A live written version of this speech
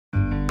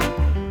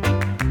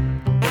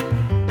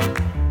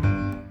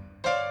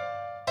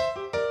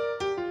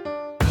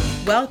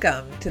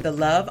Welcome to the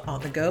Love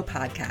on the Go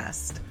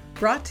podcast,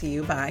 brought to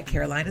you by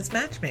Carolina's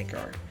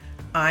Matchmaker.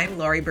 I'm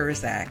Laurie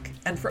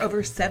and for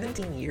over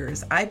 17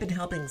 years, I've been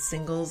helping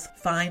singles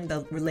find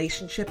the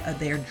relationship of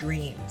their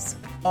dreams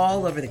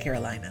all over the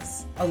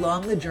Carolinas.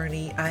 Along the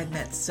journey, I've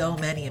met so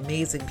many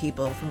amazing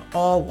people from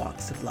all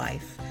walks of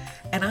life,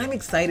 and I'm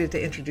excited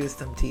to introduce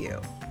them to you.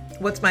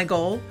 What's my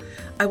goal?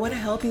 I want to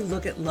help you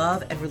look at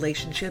love and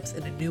relationships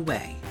in a new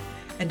way,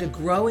 and to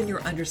grow in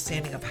your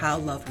understanding of how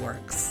love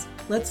works.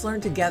 Let's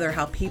learn together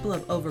how people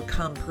have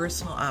overcome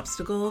personal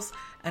obstacles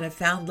and have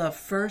found love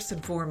first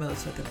and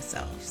foremost with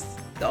themselves.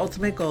 The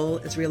ultimate goal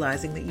is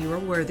realizing that you are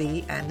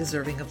worthy and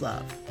deserving of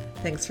love.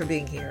 Thanks for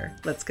being here.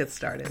 Let's get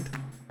started.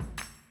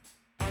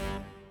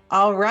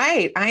 All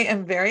right. I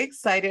am very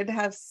excited to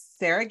have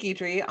Sarah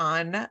Guidry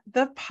on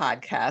the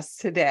podcast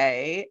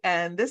today.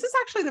 And this is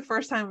actually the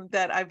first time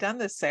that I've done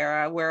this,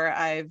 Sarah, where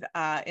I've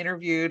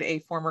interviewed a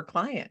former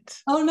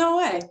client. Oh, no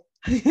way.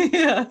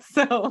 Yeah.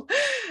 So,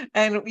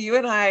 and you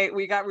and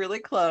we got really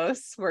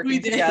close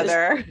working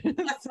together.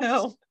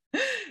 So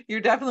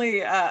you're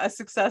definitely a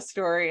success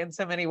story in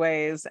so many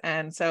ways.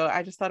 And so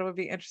I just thought it would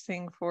be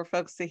interesting for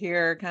folks to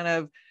hear kind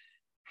of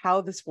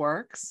how this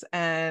works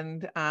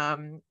and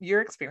your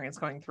experience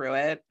going through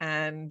it.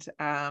 And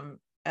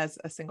as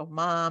a single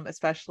mom,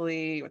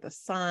 especially with a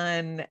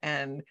son,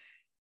 and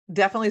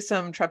definitely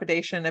some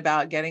trepidation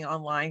about getting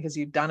online because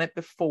you've done it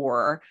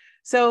before.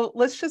 So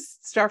let's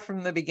just start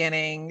from the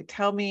beginning.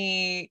 Tell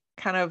me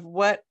kind of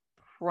what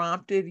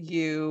prompted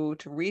you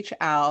to reach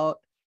out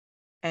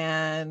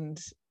and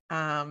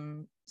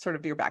sort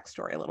of your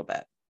backstory a little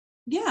bit.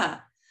 Yeah.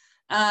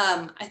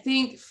 I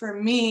think for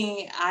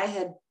me, I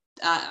had,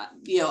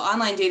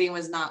 online dating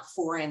was not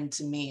foreign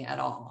to me at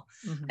all.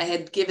 Mm-hmm. I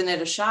had given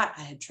it a shot.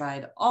 I had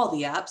tried all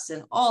the apps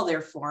and all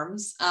their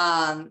forms.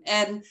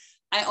 And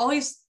I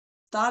always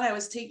thought I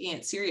was taking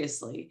it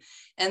seriously.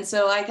 And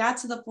so I got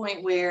to the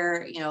point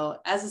where,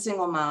 as a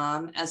single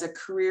mom, as a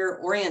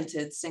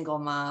career-oriented single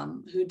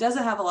mom who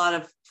doesn't have a lot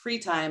of free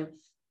time,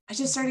 I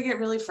just started to get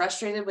really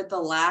frustrated with the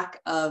lack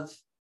of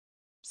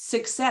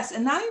success,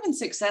 and not even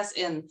success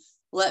in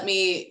let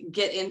me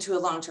get into a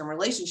long-term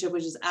relationship,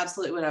 which is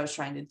absolutely what I was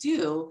trying to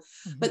do,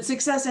 but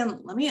success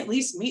in let me at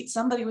least meet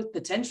somebody with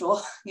potential,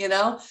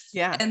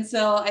 Yeah. And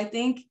so I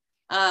think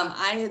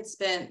I had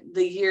spent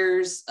the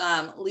years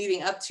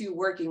leading up to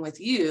working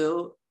with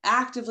you,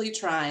 actively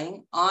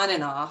trying on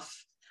and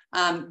off,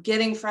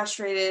 getting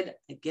frustrated.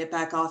 I'd get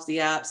back off the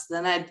apps.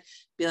 Then I'd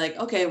be like,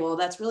 okay, well,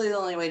 that's really the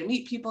only way to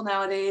meet people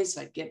nowadays.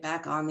 So I'd get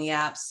back on the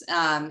apps.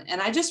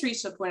 And I just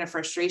reached a point of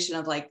frustration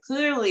of like,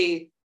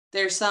 clearly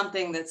there's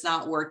something that's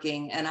not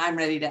working and I'm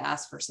ready to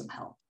ask for some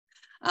help.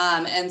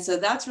 And so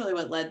that's really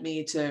what led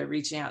me to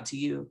reaching out to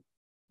you.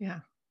 Yeah.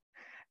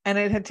 And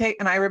it had taken,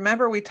 and I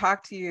remember we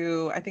talked to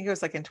you, I think it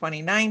was like in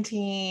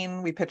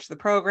 2019, we pitched the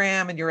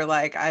program and you were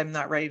like, I'm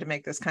not ready to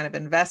make this kind of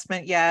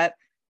investment yet.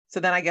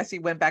 So then I guess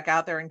you went back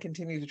out there and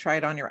continued to try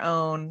it on your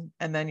own.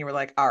 And then you were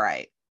like, all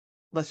right,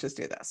 let's just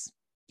do this.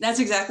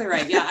 That's exactly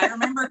right. Yeah. I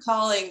remember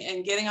calling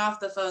and getting off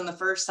the phone the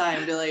first time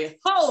and be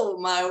like, oh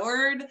my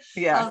word.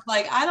 Yeah. I was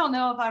like, I don't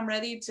know if I'm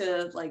ready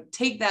to like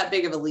take that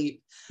big of a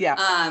leap. Yeah.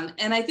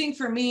 And I think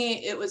for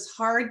me, it was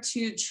hard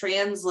to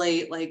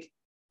translate like,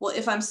 well,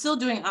 if I'm still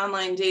doing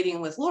online dating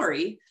with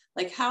Laurie,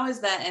 like, how is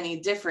that any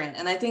different?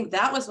 And I think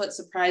that was what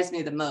surprised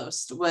me the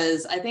most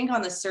was I think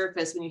on the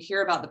surface, when you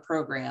hear about the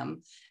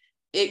program,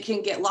 it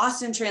can get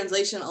lost in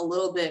translation a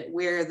little bit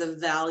where the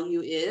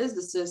value is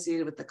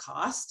associated with the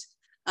cost.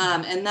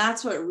 And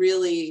that's what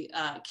really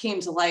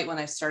came to light when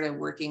I started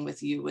working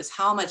with you was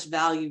how much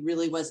value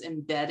really was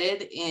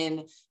embedded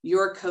in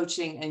your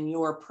coaching and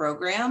your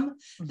program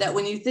that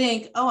when you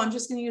think, oh, I'm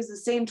just going to use the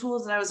same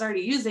tools that I was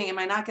already using, am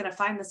I not going to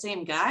find the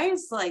same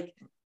guys? Like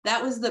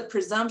that was the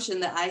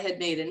presumption that I had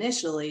made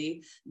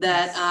initially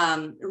that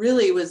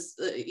really was,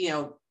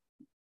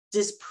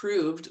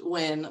 disproved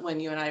when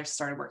you and I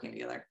started working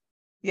together.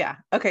 Yeah.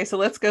 Okay. So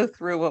let's go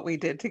through what we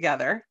did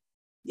together.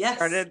 Yes.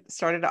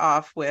 Started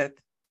off with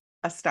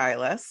a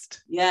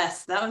stylist.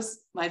 Yes, that was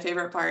my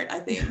favorite part, I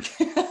think.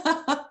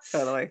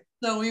 Totally.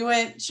 So we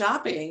went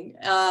shopping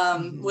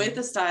with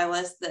a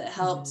stylist that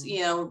helped,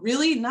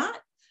 really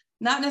not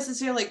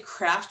necessarily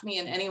craft me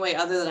in any way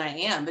other than I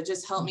am, but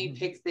just help me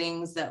pick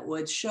things that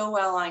would show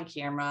well on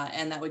camera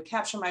and that would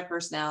capture my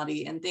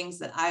personality and things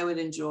that I would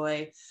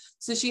enjoy.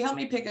 So she helped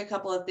me pick a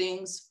couple of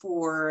things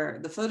for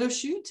the photo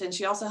shoot. And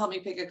she also helped me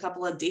pick a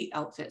couple of date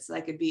outfits that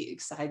I could be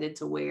excited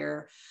to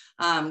wear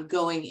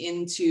going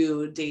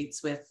into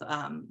dates with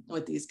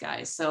these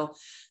guys. So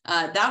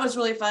that was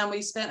really fun.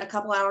 We spent a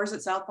couple hours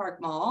at South Park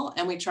Mall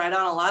and we tried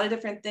on a lot of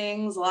different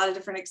things, a lot of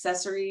different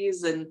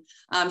accessories. And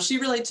she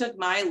really took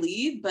my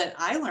lead, but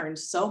I learned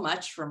so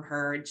much from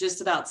her just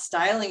about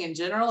styling in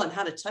general and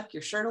how to tuck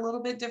your shirt a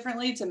little bit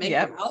differently to make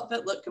your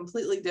outfit look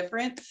completely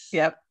different.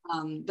 Yep.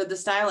 But the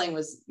styling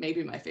was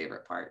maybe my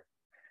favorite part.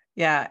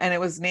 Yeah. And it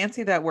was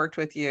Nancy that worked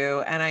with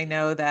you. And I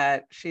know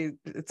that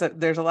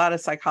there's a lot of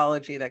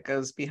psychology that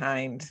goes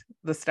behind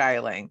the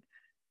styling,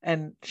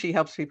 and she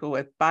helps people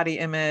with body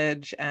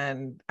image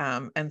and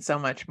so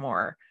much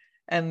more.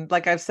 And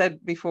like I've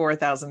said before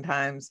 1,000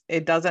 times,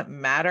 it doesn't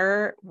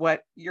matter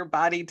what your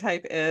body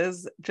type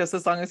is, just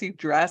as long as you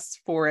dress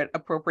for it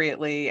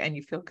appropriately and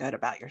you feel good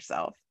about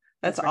yourself.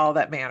 That's right. all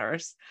that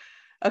matters.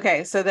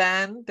 Okay. So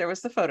then there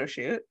was the photo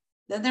shoot.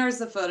 Then there was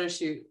the photo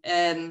shoot,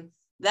 and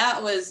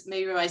that was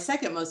maybe my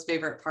second most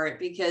favorite part,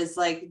 because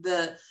like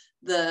the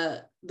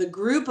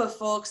group of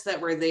folks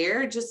that were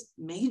there just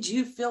made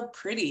you feel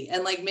pretty,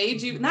 and like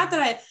made you, not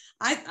that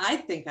I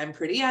think I'm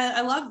pretty.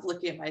 I love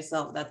looking at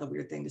myself. That's a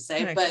weird thing to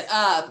say, nice.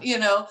 But you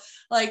know,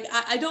 like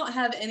I don't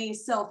have any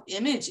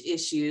self-image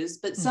issues,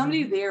 but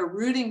somebody there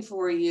rooting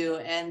for you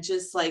and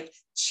just like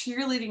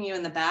cheerleading you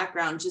in the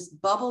background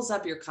just bubbles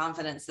up your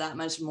confidence that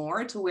much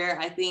more, to where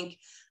I think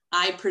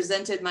I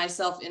presented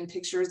myself in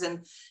pictures. And,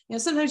 you know,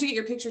 sometimes you get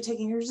your picture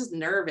taken, you're just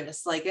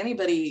nervous. Like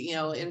anybody, you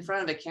know, in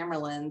front of a camera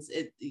lens,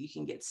 you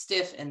can get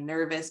stiff and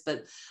nervous.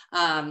 But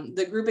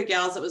the group of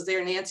gals that was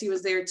there, Nancy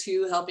was there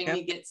too, helping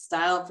me get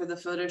styled for the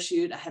photo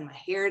shoot. I had my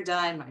hair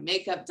done, my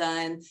makeup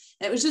done. And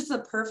it was just the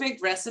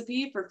perfect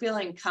recipe for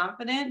feeling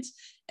confident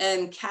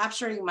and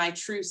capturing my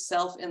true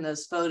self in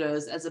those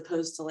photos, as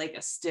opposed to like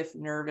a stiff,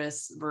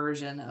 nervous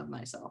version of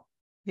myself.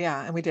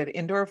 Yeah. And we did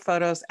indoor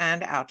photos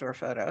and outdoor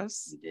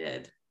photos. We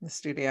did. In the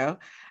studio.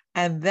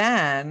 And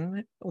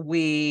then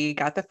we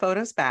got the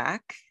photos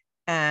back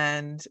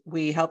and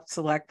we helped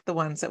select the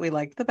ones that we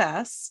liked the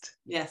best.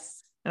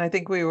 Yes. And I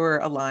think we were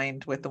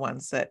aligned with the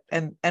ones that,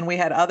 and we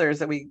had others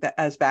that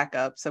as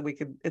backup. So we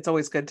could, it's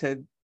always good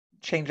to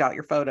change out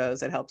your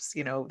photos. It helps,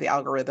 you know, the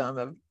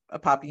algorithm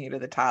of popping you to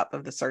the top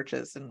of the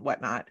searches and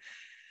whatnot.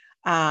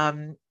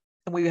 And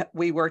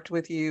we worked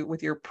with you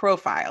with your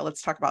profile.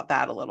 Let's talk about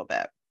that a little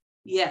bit.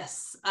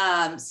 Yes.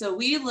 So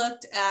we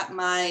looked at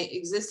my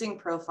existing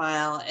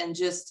profile and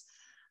just,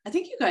 I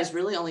think you guys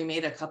really only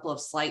made a couple of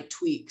slight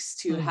tweaks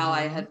to how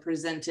I had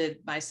presented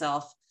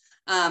myself.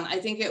 I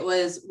think it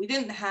was,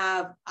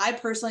 I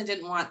personally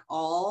didn't want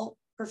all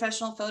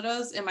professional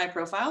photos in my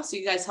profile. So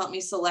you guys helped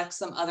me select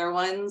some other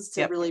ones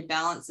to really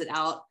balance it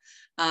out.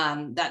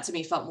 That to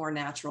me felt more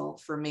natural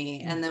for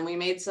me. And then we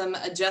made some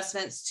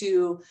adjustments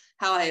to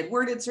how I had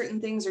worded certain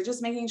things, or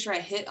just making sure I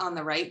hit on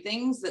the right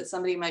things that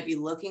somebody might be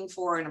looking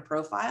for in a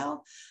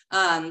profile,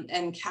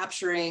 and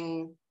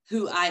capturing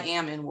who I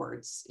am in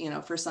words, you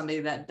know, for somebody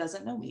that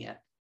doesn't know me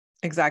yet.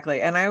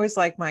 Exactly. And I always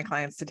like my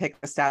clients to take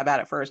a stab at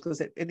it first, because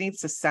it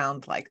needs to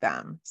sound like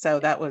them. So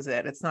that was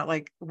it. It's not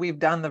like we've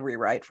done the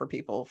rewrite for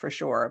people for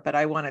sure, but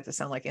I want it to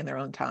sound like in their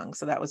own tongue.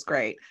 So that was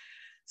great.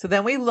 So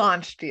then we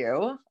launched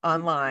you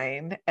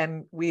online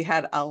and we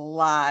had a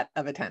lot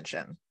of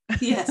attention.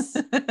 Yes.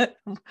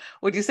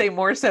 Would you say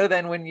more so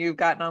than when you've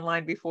gotten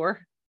online before?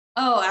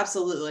 Oh,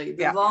 absolutely.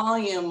 The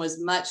volume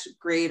was much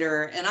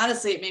greater. And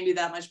honestly, it made me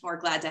that much more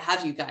glad to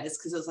have you guys,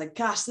 because it was like,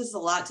 gosh, this is a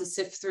lot to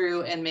sift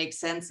through and make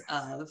sense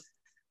of.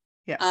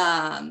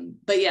 Yeah.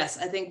 But yes,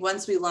 I think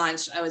once we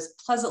launched, I was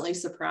pleasantly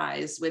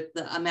surprised with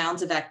the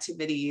amount of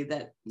activity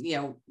that, you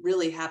know,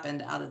 really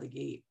happened out of the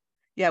gate.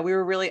 Yeah, we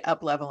were really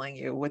up leveling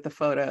you with the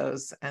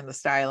photos and the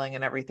styling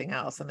and everything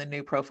else and the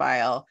new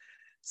profile.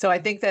 So I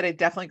think that it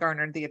definitely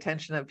garnered the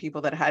attention of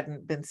people that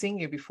hadn't been seeing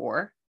you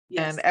before.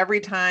 Yes. And every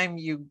time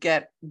you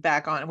get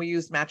back on, we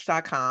used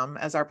Match.com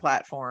as our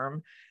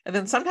platform. And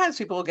then sometimes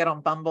people will get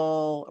on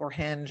Bumble or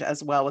Hinge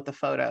as well with the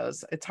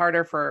photos. It's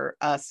harder for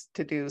us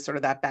to do sort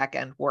of that back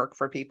end work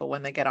for people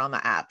when they get on the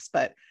apps.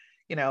 But,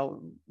 you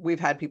know, we've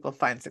had people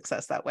find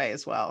success that way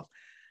as well.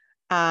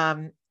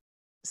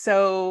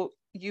 So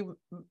you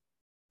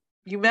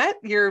met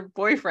your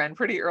boyfriend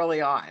pretty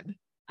early on.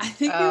 I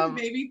think it was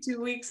maybe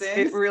 2 weeks in.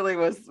 It really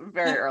was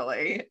very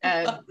early.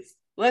 And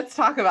let's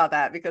talk about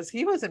that, because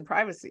he was in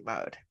privacy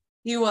mode.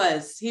 He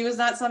was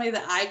not somebody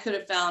that I could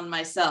have found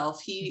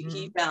myself.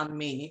 He found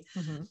me.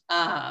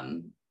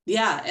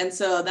 Yeah. And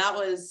so that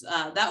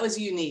was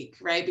unique,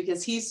 right?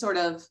 Because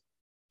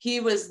he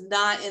was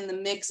not in the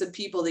mix of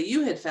people that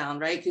you had found,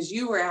 right? Because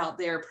you were out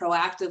there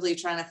proactively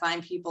trying to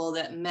find people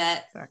that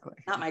met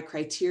not my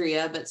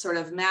criteria, but sort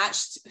of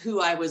matched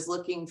who I was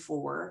looking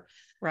for.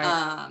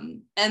 Right.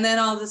 And then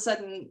all of a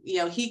sudden, you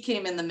know, he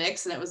came in the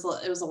mix, and it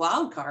was a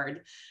wild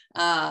card.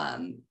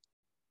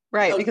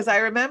 Right. Because I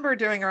remember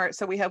doing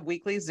so we have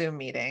weekly Zoom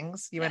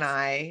meetings, you and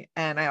I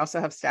also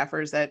have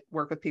staffers that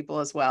work with people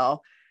as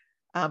well.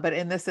 But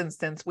in this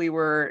instance,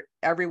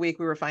 every week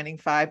we were finding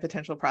 5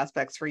 potential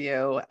prospects for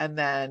you. And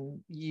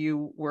then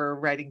you were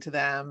writing to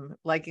them,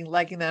 liking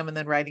them, and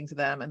then writing to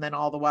them. And then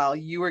all the while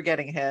you were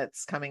getting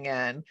hits coming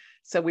in.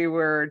 So we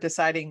were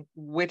deciding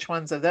which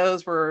ones of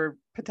those were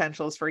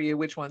potentials for you,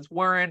 which ones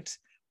weren't,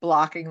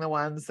 blocking the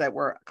ones that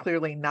were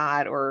clearly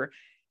not, or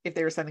if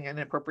they were sending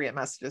inappropriate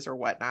messages or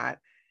whatnot.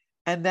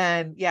 And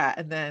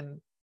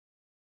then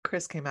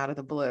Chris came out of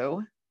the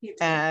blue,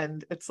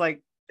 and it's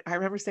like, I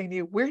remember saying to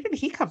you, where did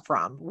he come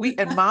from?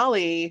 And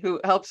Molly,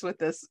 who helps with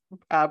this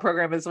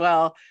program as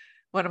well,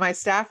 one of my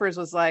staffers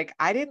was like,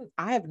 I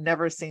have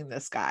never seen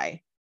this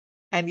guy.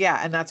 And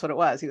that's what it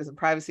was. He was in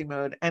privacy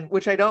mode, and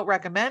which I don't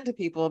recommend to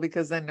people,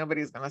 because then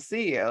nobody's going to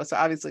see you. So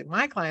obviously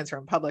my clients are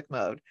in public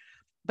mode,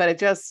 but it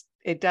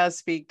does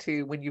speak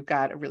to when you've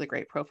got a really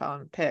great profile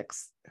and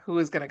pics, who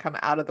is going to come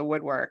out of the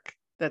woodwork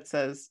that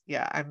says,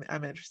 yeah,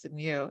 I'm interested in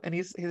you. And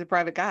he's a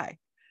private guy.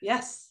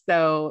 Yes.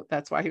 So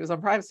that's why he was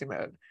on privacy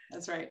mode.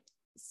 That's right.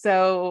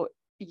 So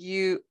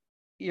you're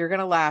going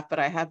to laugh, but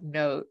I have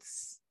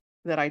notes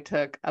that I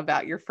took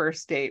about your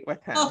first date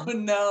with him. Oh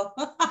no.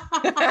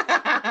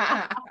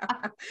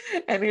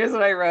 And here's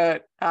what I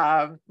wrote.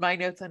 My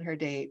notes on her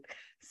date.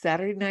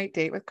 Saturday night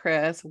date with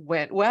Chris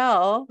went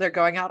well. They're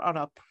going out on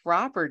a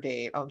proper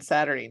date on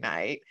Saturday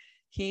night.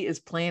 He is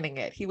planning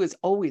it. He was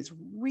always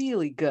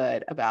really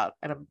good about,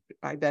 and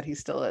I bet he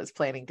still is,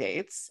 planning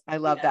dates. I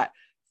love that.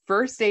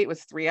 First date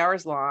was 3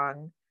 hours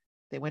long.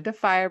 They went to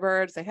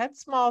Firebirds. They had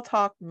small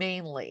talk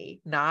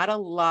mainly, not a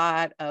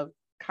lot of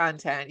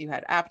content. You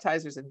had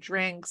appetizers and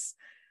drinks.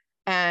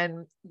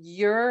 And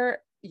your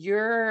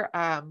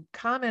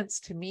comments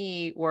to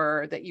me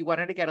were that you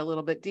wanted to get a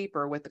little bit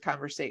deeper with the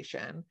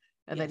conversation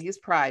and that he's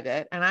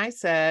private. And I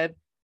said,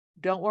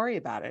 don't worry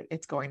about it.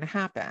 It's going to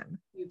happen.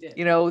 You did.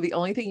 You know, the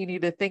only thing you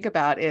need to think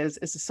about is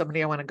this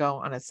somebody I want to go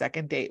on a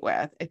second date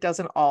with? It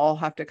doesn't all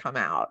have to come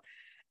out.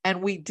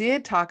 And we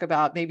did talk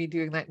about maybe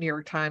doing that New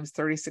York Times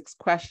 36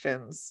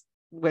 questions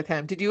with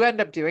him. Did you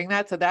end up doing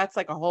that? So that's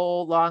like a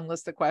whole long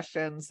list of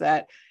questions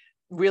that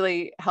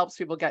really helps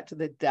people get to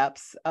the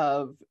depths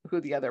of who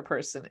the other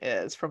person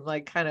is, from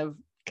like kind of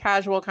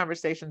casual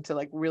conversation to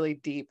like really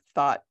deep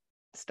thought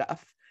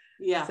stuff.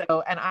 Yeah.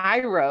 So, and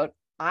I wrote,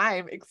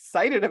 I'm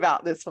excited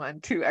about this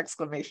one, 2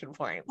 exclamation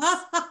points.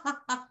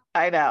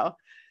 I know.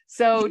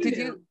 So did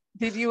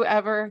you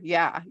ever,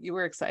 you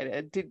were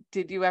excited.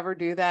 Did you ever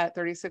do that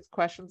 36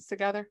 questions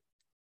together?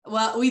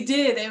 Well, we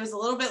did. It was a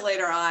little bit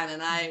later on,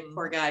 and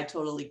poor guy,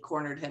 totally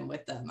cornered him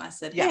with them. I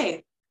said,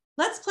 hey,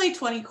 let's play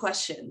 20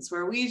 questions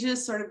where we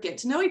just sort of get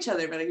to know each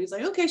other. But he was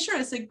like, okay, sure.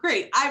 I said,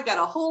 great. I've got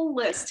a whole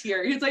list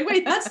here. He was like,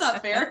 wait, that's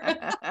not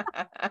fair.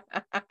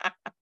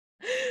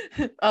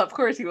 Of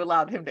course, you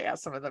allowed him to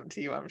ask some of them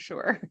to you, I'm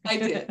sure. I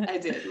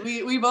did.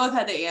 We both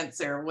had to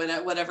answer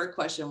whatever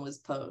question was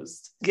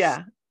posed.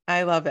 Yeah,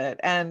 I love it.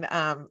 And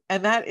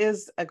that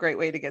is a great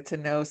way to get to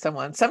know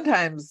someone.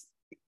 Sometimes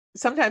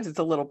it's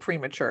a little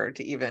premature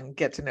to even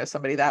get to know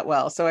somebody that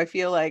well. So I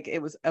feel like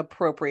it was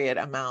appropriate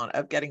amount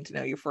of getting to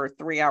know you for a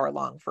 3-hour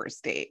long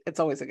first date.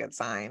 It's always a good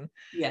sign.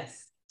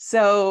 Yes.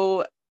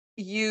 So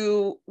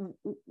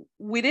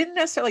we didn't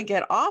necessarily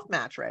get off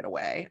match right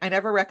away. I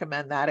never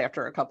recommend that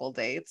after a couple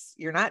dates.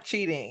 You're not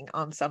cheating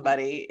on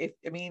somebody.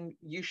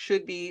 You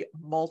should be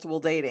multiple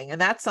dating. And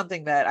that's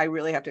something that I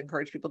really have to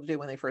encourage people to do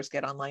when they first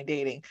get online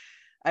dating.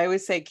 I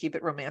always say, keep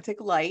it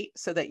romantic light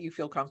so that you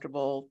feel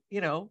comfortable,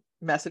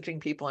 messaging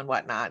people and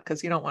whatnot,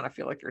 because you don't want to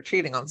feel like you're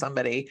cheating on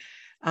somebody.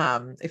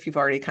 If you've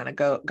already kind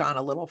of gone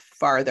a little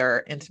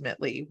farther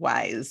intimately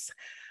wise.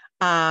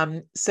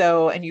 And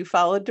you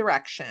followed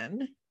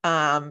direction.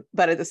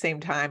 But at the same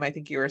time, I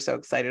think you were so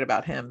excited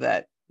about him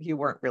that you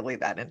weren't really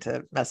that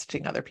into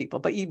messaging other people,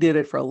 but you did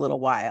it for a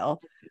little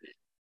while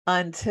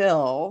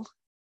until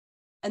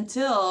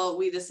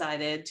we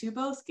decided to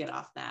both get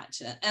off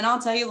match. And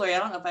I'll tell you, Laurie, I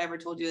don't know if I ever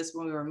told you this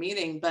when we were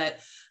meeting, but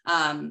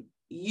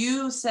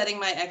you setting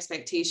my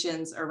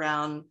expectations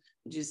around,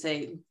 would you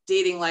say,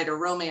 dating light or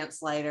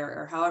romance light,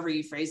 or however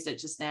you phrased it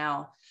just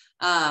now,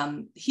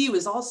 he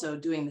was also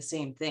doing the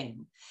same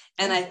thing.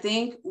 And I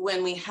think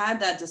when we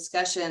had that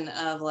discussion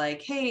of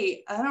like,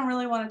 hey, I don't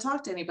really want to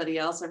talk to anybody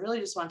else, I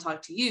really just want to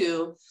talk to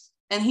you.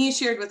 And he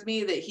shared with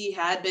me that he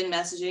had been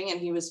messaging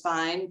and he was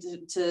fine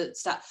to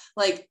stop.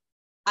 Like,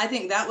 I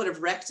think that would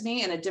have wrecked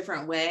me in a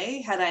different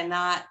way had I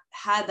not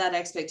had that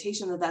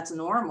expectation that that's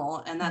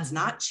normal and that's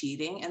not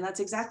cheating. And that's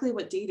exactly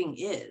what dating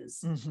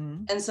is.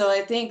 And so I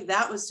think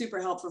that was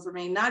super helpful for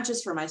me, not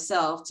just for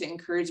myself, to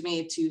encourage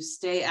me to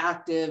stay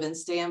active and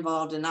stay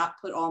involved and not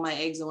put all my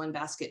eggs in one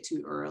basket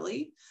too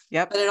early.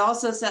 But it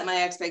also set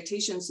my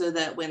expectations so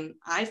that when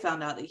I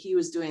found out that he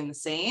was doing the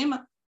same,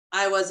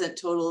 I wasn't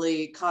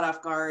totally caught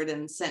off guard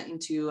and sent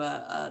into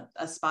a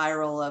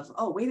spiral of,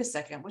 oh, wait a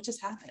second, what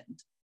just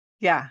happened?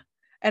 Yeah.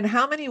 And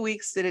how many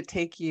weeks did it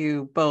take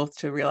you both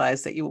to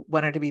realize that you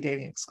wanted to be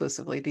dating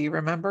exclusively? Do you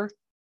remember?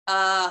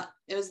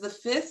 It was the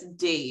 5th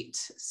date.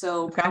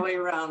 So probably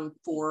around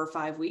 4 or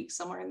 5 weeks,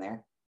 somewhere in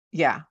there.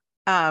 Yeah.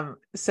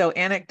 So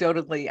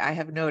anecdotally, I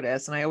have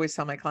noticed, and I always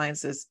tell my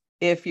clients is,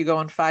 if you go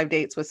on 5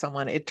 dates with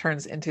someone, it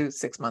turns into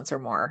 6 months or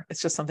more.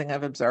 It's just something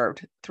I've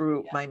observed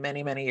through my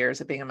many, many years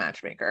of being a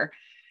matchmaker.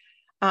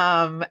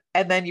 And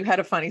then you had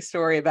a funny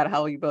story about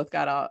how you both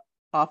got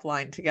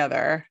offline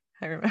together.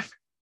 I remember.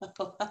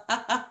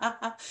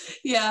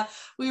 Yeah,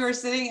 we were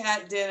sitting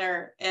at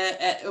dinner and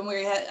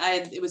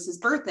it was his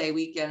birthday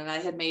weekend, and I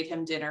had made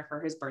him dinner for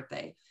his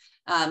birthday.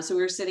 So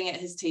we were sitting at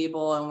his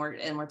table and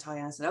we're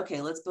talking. I said, okay,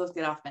 let's both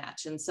get off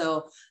match. And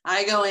so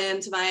I go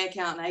into my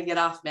account and I get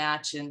off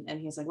match, and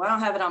he's like, well, I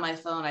don't have it on my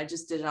phone. I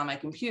just did it on my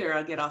computer.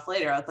 I'll get off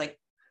later. I was like,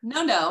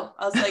 no.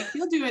 I was like,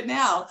 you'll do it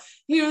now.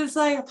 He was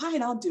like,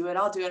 fine, I'll do it.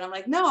 I'm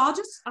like, no, I'm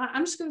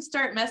just going to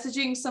start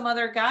messaging some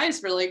other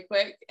guys really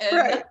quick.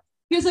 And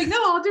he was like, no,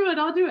 I'll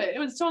do it. It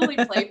was totally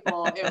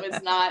playful. It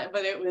was not,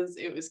 but it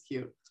was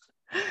cute.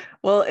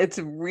 Well, it's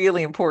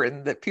really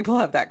important that people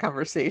have that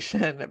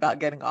conversation about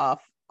getting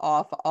off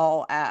off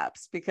all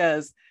apps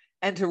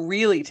and to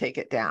really take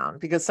it down,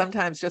 because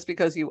sometimes just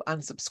because you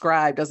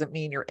unsubscribe doesn't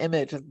mean your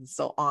image is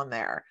still on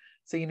there.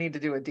 So you need to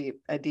do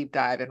a deep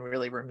dive and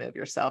really remove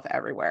yourself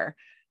everywhere.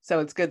 So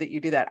it's good that you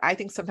do that. I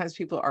think sometimes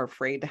people are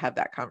afraid to have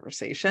that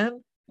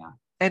conversation. Yeah.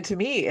 And to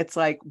me, it's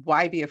like,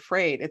 why be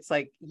afraid? It's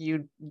like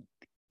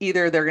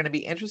either they're going to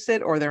be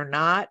interested or they're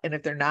not. And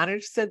if they're not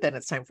interested, then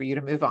it's time for you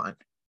to move on.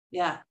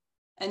 Yeah.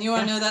 And you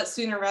want to know that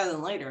sooner rather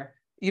than later.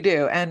 You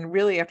do. And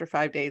really, after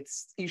 5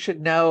 dates, you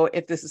should know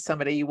if this is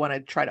somebody you want to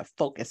try to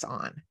focus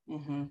on,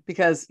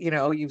 because,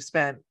 you've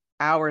spent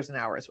hours and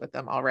hours with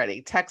them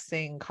already,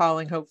 texting,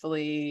 calling,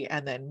 hopefully,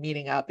 and then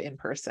meeting up in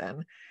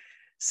person.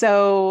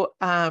 So,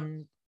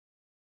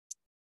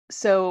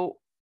 so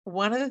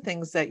one of the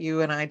things that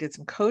you and I did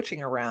some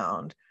coaching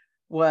around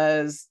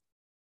was,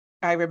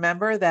 I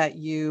remember that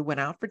you went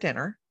out for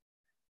dinner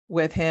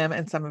with him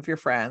and some of your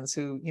friends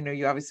who,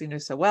 you obviously knew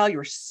so well. You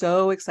were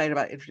so excited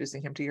about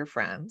introducing him to your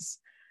friends.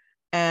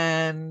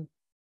 And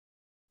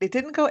it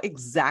didn't go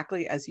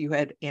exactly as you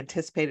had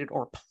anticipated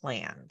or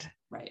planned.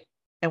 Right.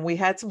 And we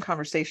had some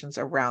conversations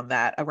around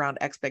that, around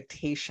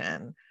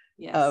expectation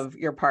yes. of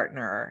your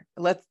partner.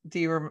 Do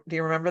you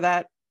remember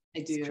that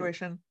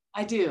situation?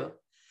 I do.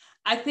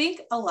 I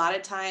think a lot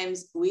of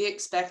times we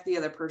expect the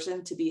other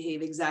person to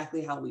behave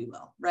exactly how we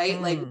will,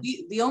 right? Like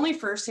the only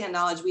firsthand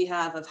knowledge we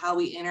have of how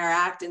we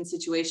interact in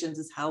situations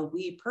is how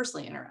we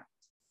personally interact.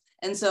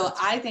 And so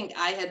I think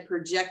I had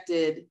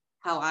projected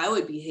how I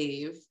would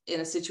behave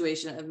in a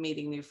situation of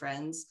meeting new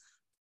friends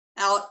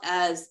out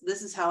as,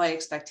 this is how I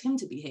expect him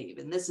to behave.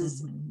 And this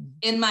is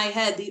in my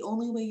head, the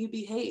only way you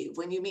behave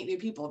when you meet new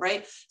people,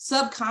 right?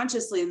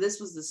 Subconsciously, this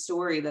was the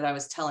story that I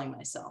was telling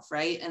myself,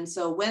 right? And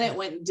so when it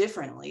went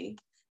differently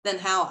than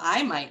how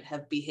I might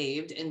have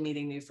behaved in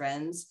meeting new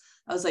friends,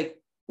 I was like,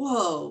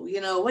 whoa,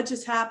 what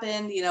just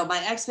happened?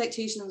 My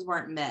expectations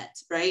weren't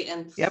met, right?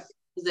 And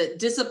the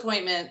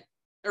disappointment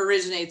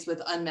originates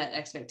with unmet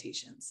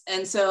expectations.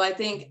 And so I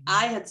think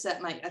I had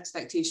set my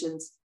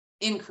expectations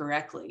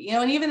incorrectly,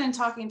 and even in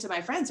talking to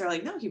my friends, they're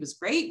like, no, he was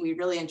great. We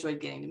really enjoyed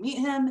getting to meet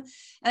him. And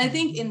I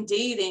think in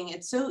dating,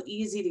 it's so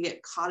easy to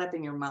get caught up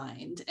in your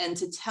mind and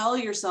to tell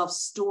yourself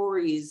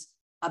stories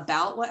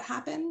about what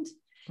happened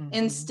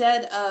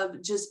instead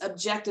of just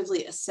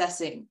objectively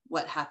assessing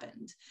what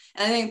happened.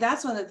 And I think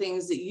that's one of the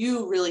things that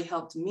you really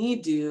helped me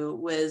do,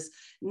 was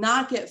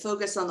not get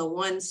focused on the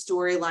one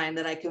storyline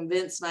that I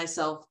convinced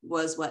myself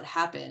was what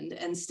happened,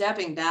 and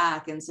stepping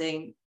back and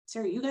saying,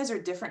 Sarah, you guys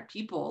are different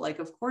people. Like,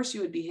 of course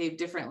you would behave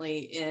differently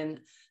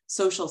in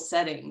social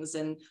settings.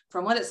 And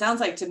from what it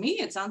sounds like to me,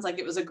 it sounds like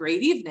it was a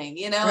great evening,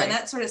 right. And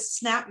that sort of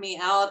snapped me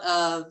out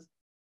of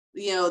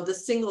the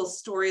single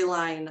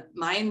storyline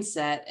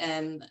mindset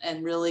and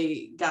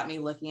really got me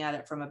looking at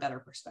it from a better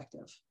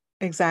perspective.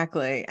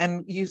 Exactly.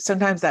 And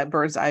sometimes that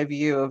bird's eye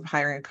view of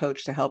hiring a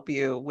coach to help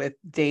you with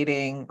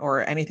dating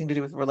or anything to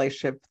do with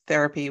relationship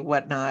therapy,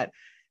 whatnot,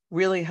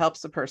 really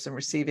helps the person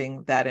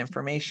receiving that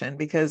information.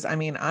 Because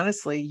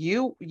honestly,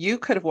 you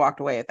could have walked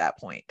away at that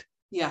point.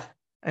 Yeah.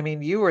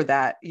 You were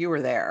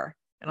there.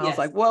 And I was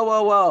like,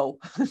 whoa.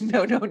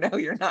 No,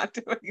 you're not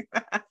doing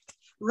that.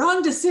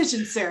 Wrong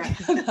decision, Sarah.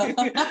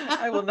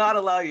 I will not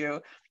allow you,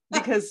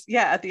 because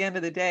at the end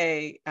of the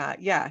day,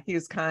 he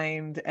was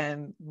kind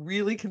and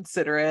really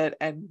considerate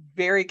and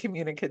very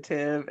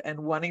communicative and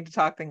wanting to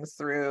talk things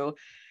through.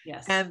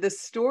 Yes. And the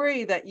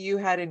story that you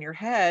had in your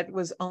head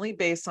was only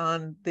based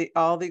on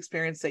all the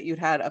experience that you'd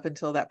had up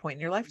until that point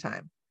in your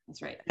lifetime.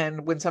 That's right.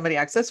 And when somebody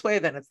acts this way,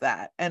 then it's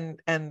that.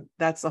 And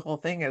that's the whole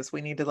thing, is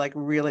we need to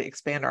really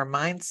expand our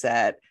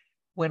mindset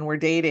when we're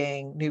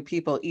dating new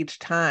people each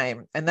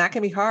time. And that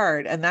can be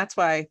hard. And that's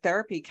why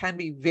therapy can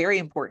be very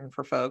important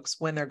for folks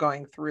when they're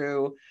going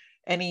through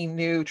any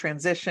new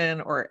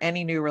transition or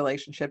any new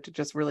relationship, to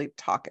just really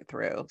talk it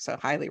through. So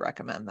highly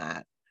recommend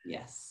that.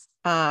 Yes.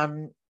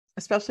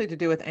 Especially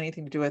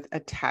anything to do with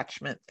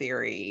attachment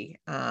theory,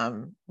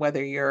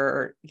 whether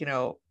you're,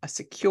 a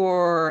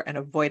secure, an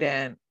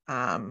avoidant,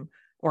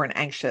 or an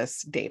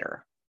anxious dater.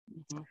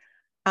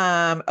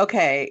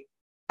 Okay.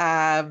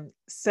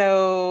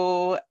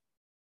 So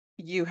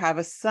you have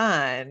a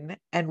son,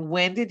 and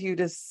when did you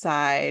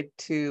decide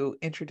to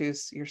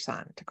introduce your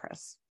son to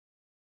Chris?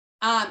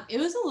 It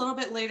was a little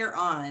bit later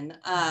on.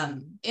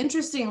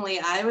 Interestingly,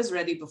 I was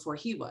ready before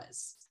he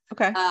was.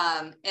 Okay.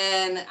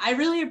 And I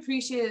really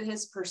appreciated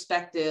his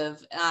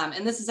perspective.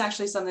 And this is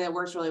actually something that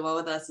works really well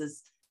with us,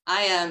 is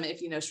I am,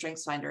 if you know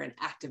StrengthsFinder, an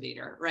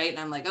activator, right? And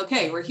I'm like,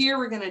 okay, we're here,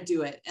 we're going to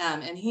do it.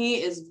 And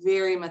he is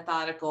very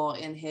methodical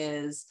in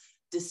his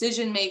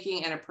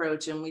decision-making and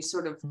approach. And we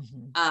sort of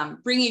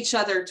bring each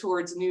other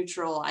towards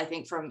neutral, I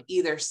think, from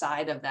either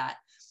side of that.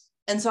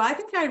 And so I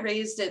think I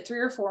raised it 3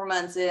 or 4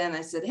 months in.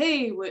 I said,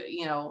 hey, do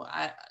you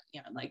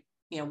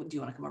want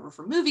to come over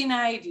for movie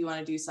night? Do you want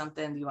to do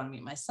something? Do you want to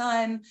meet my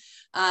son?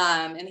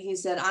 And he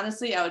said,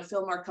 honestly, I would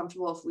feel more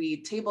comfortable if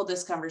we tabled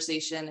this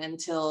conversation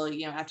until,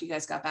 after you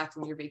guys got back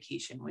from your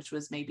vacation, which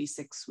was maybe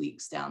 6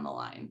 weeks down the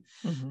line.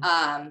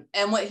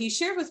 And what he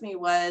shared with me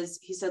was,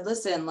 he said,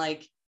 listen,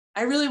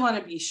 I really want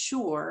to be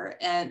sure.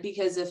 And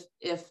because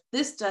if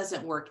this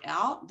doesn't work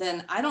out,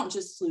 then I don't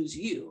just lose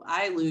you,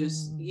 I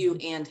lose you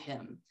and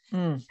him.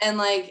 And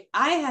like,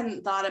 I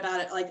hadn't thought about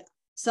it, like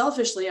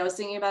selfishly, I was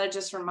thinking about it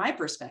just from my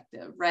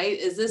perspective, right?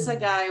 Is this a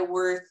guy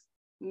worth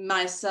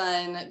my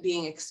son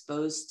being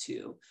exposed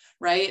to,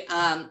 right?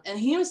 And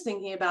he was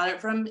thinking about it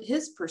from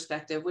his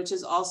perspective, which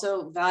is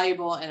also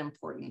valuable and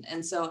important.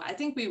 And so I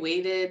think we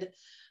waited,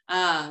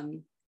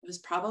 it was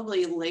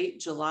probably late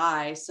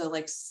July, so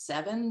like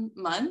 7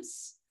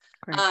 months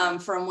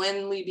from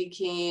when we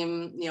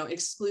became,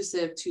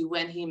 exclusive to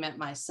when he met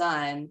my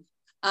son.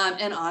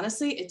 And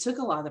honestly, it took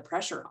a lot of the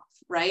pressure off,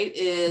 right?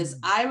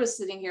 I was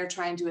sitting here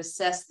trying to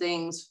assess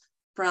things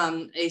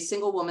from a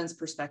single woman's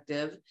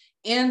perspective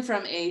and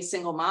from a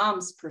single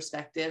mom's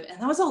perspective.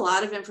 And that was a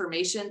lot of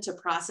information to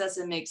process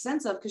and make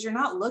sense of, because you're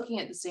not looking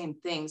at the same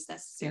things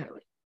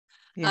necessarily.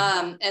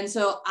 And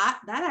so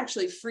that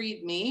actually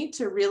freed me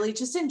to really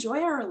just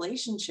enjoy our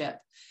relationship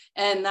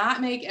and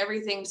not make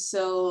everything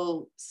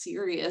so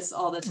serious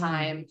all the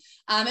time.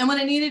 And when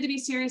it needed to be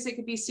serious, it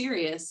could be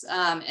serious.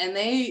 And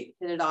they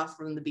hit it off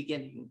from the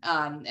beginning,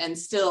 and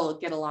still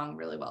get along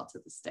really well to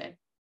this day.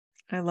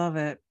 I love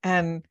it.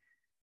 And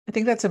I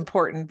think that's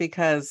important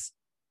because,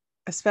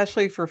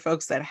 especially for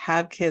folks that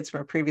have kids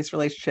from a previous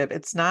relationship,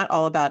 it's not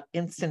all about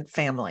instant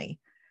family.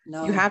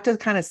 No. You have to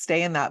kind of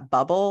stay in that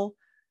bubble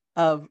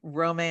of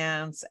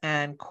romance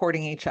and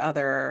courting each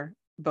other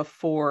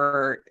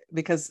before,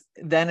 because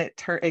then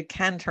it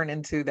can turn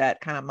into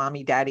that kind of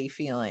mommy daddy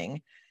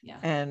feeling,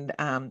 and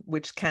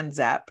which can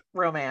zap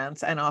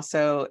romance, and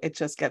also it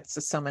just gets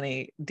to so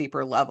many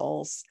deeper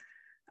levels.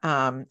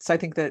 So I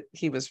think that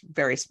he was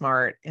very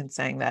smart in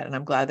saying that, and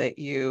I'm glad that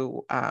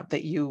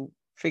you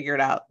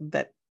figured out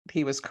that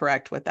he was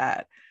correct with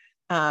that,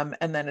 and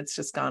then it's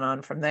just gone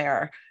on from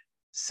there.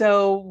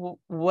 So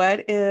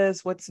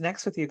what's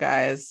next with you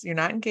guys? You're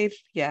not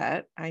engaged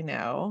yet, I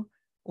know,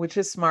 which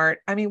is smart.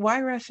 I mean, why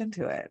rush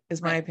into it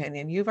is my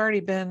opinion. You've already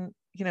been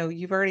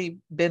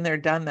there,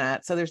 done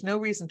that. So there's no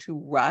reason to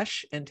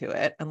rush into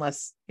it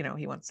unless,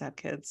 he wants to have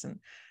kids and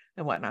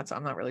whatnot. So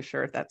I'm not really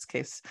sure if that's the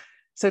case.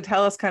 So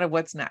tell us kind of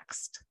what's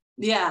next.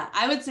 Yeah,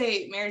 I would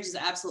say marriage is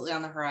absolutely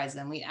on the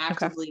horizon. We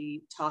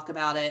actively talk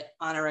about it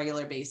on a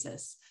regular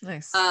basis.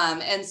 Nice.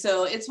 And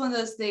so it's one of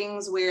those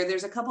things where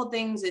there's a couple of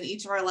things in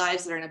each of our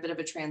lives that are in a bit of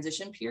a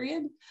transition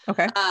period.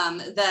 Okay.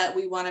 That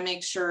we want to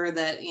make sure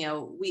that,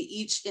 we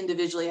each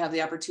individually have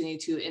the opportunity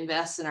to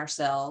invest in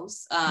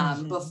ourselves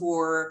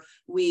before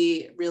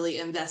we really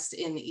invest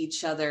in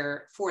each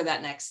other for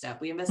that next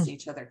step. We invest in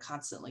each other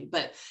constantly,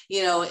 but,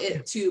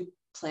 to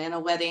plan a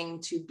wedding,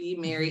 to be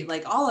married,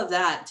 like all of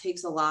that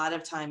takes a lot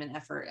of time and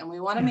effort. And we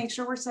want to make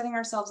sure we're setting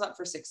ourselves up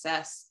for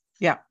success.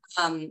 Yeah.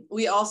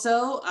 We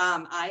also,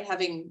 I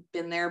having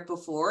been there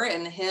before,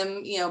 and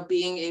him,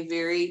 being a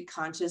very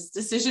conscious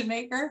decision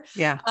maker,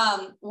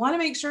 want to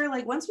make sure,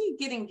 like, once we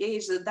get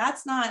engaged,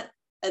 that's not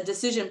a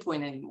decision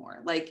point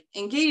anymore. Like,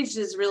 engaged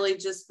is really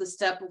just the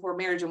step before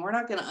marriage, and we're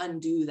not going to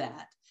undo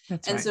that.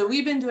 So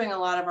we've been doing a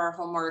lot of our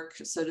homework,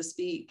 so to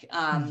speak,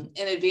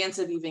 in advance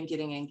of even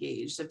getting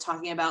engaged, of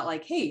talking about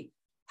like, hey,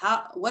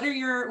 what are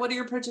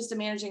your approaches to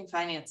managing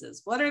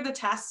finances? What are the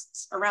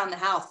tasks around the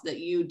house that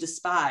you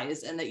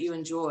despise and that you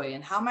enjoy?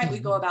 And how might we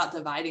go about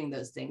dividing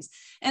those things?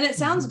 And it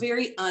sounds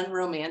very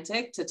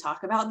unromantic to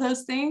talk about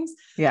those things,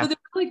 but they're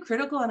really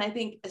critical. And I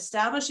think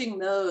establishing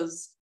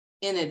those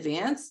in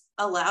advance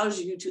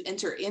allows you to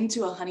enter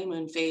into a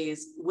honeymoon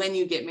phase when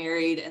you get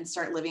married and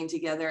start living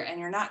together, and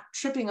you're not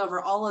tripping over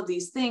all of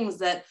these things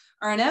that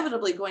are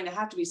inevitably going to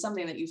have to be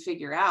something that you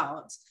figure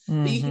out.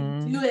 But you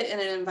can do it in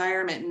an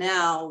environment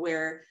now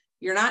where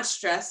you're not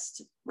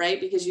stressed,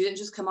 right? Because you didn't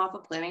just come off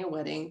of planning a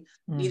wedding.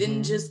 You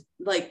didn't just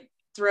like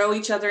throw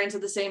each other into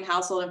the same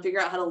household and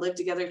figure out how to live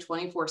together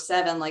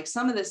 24/7. Like,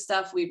 some of this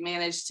stuff we've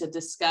managed to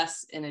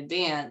discuss in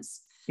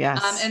advance.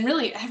 Yes. And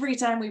really, every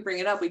time we bring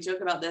it up, we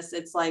joke about this.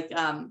 It's like,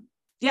 no,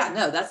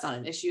 that's not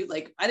an issue.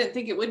 Like, I didn't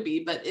think it would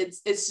be, but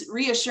it's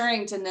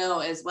reassuring to know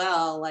as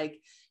well, like,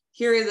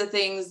 here are the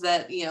things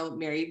that,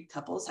 married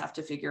couples have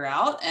to figure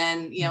out.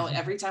 And,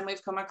 every time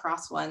we've come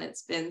across one,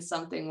 it's been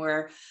something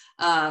where,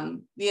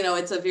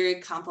 it's a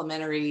very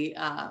complimentary,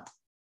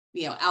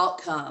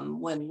 outcome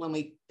when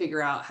we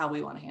figure out how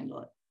we want to handle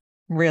it.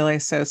 Really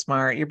so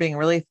smart. You're being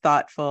really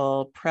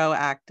thoughtful,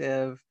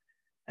 proactive,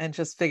 and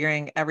just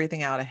figuring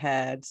everything out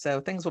ahead.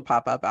 So things will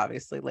pop up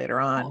obviously later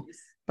on. Always.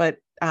 But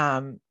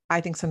I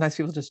think sometimes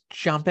people just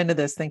jump into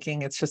this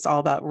thinking it's just all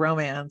about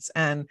romance,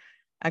 and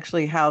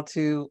actually how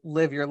to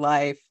live your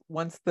life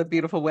once the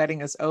beautiful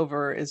wedding is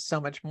over is so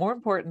much more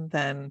important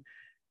than,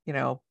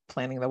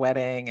 planning the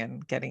wedding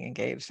and getting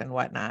engaged and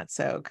whatnot.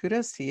 So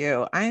kudos to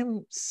you.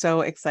 I'm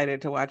so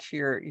excited to watch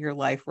your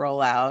life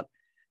roll out,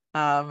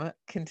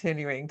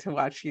 continuing to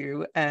watch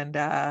you. And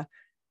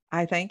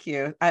I thank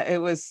you.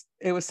 It was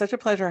such a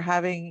pleasure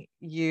having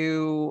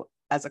you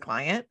as a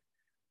client,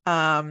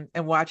 and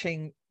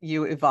watching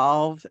you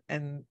evolve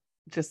and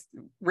just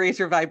raise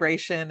your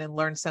vibration and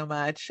learn so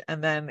much.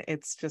 And then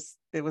it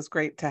was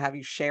great to have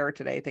you share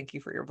today. Thank you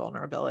for your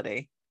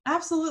vulnerability.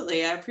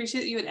 Absolutely. I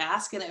appreciate that you would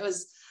ask. And it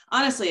was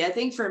honestly, I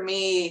think for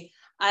me,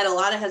 I had a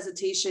lot of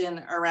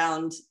hesitation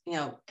around,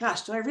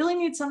 gosh, do I really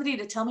need somebody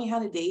to tell me how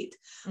to date?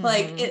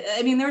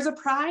 I mean, there's a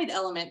pride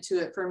element to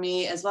it for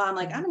me as well. I'm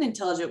like, I'm an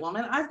intelligent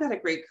woman. I've got a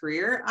great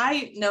career.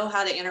 I know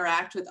how to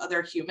interact with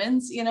other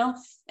humans,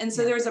 And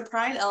so there was a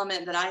pride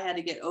element that I had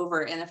to get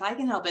over. And if I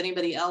can help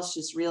anybody else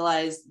just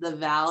realize the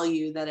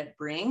value that it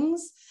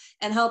brings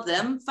and help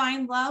them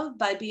find love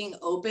by being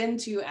open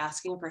to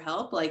asking for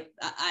help.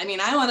 I mean,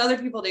 I want other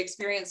people to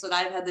experience what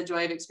I've had the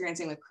joy of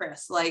experiencing with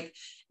Chris.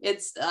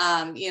 It's,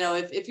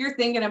 if you're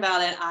thinking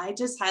about it, I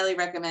just highly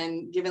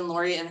recommend giving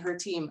Laurie and her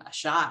team a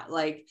shot.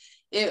 Like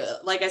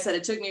I said,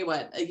 it took me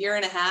a year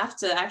and a half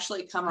to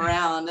actually come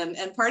around.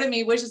 And part of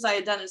me wishes I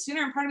had done it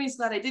sooner. And part of me is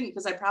glad I didn't,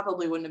 because I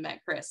probably wouldn't have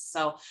met Chris.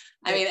 So,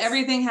 I mean,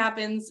 everything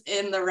happens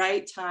in the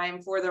right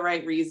time for the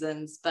right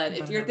reasons. But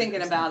if you're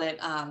thinking about it,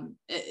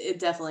 it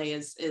definitely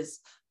is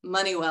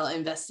money well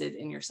invested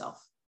in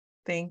yourself.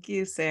 Thank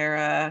you,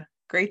 Sarah.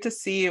 Great to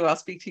see you. I'll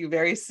speak to you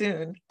very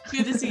soon.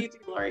 Good to see you too,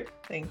 Laurie.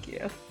 Thank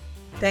you.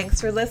 Thanks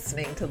for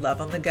listening to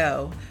Love on the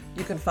Go.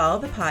 You can follow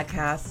the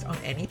podcast on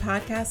any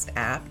podcast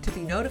app to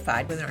be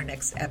notified when our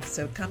next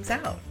episode comes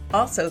out.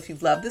 Also, if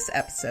you've loved this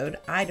episode,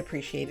 I'd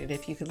appreciate it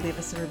if you could leave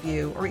us a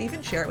review or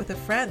even share it with a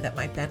friend that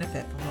might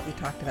benefit from what we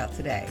talked about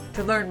today.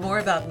 To learn more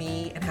about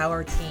me and how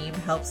our team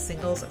helps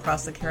singles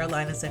across the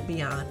Carolinas and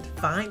beyond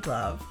find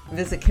love,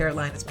 visit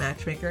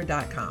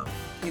carolinasmatchmaker.com.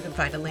 You can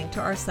find a link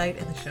to our site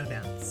in the show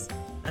notes.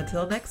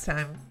 Until next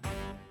time.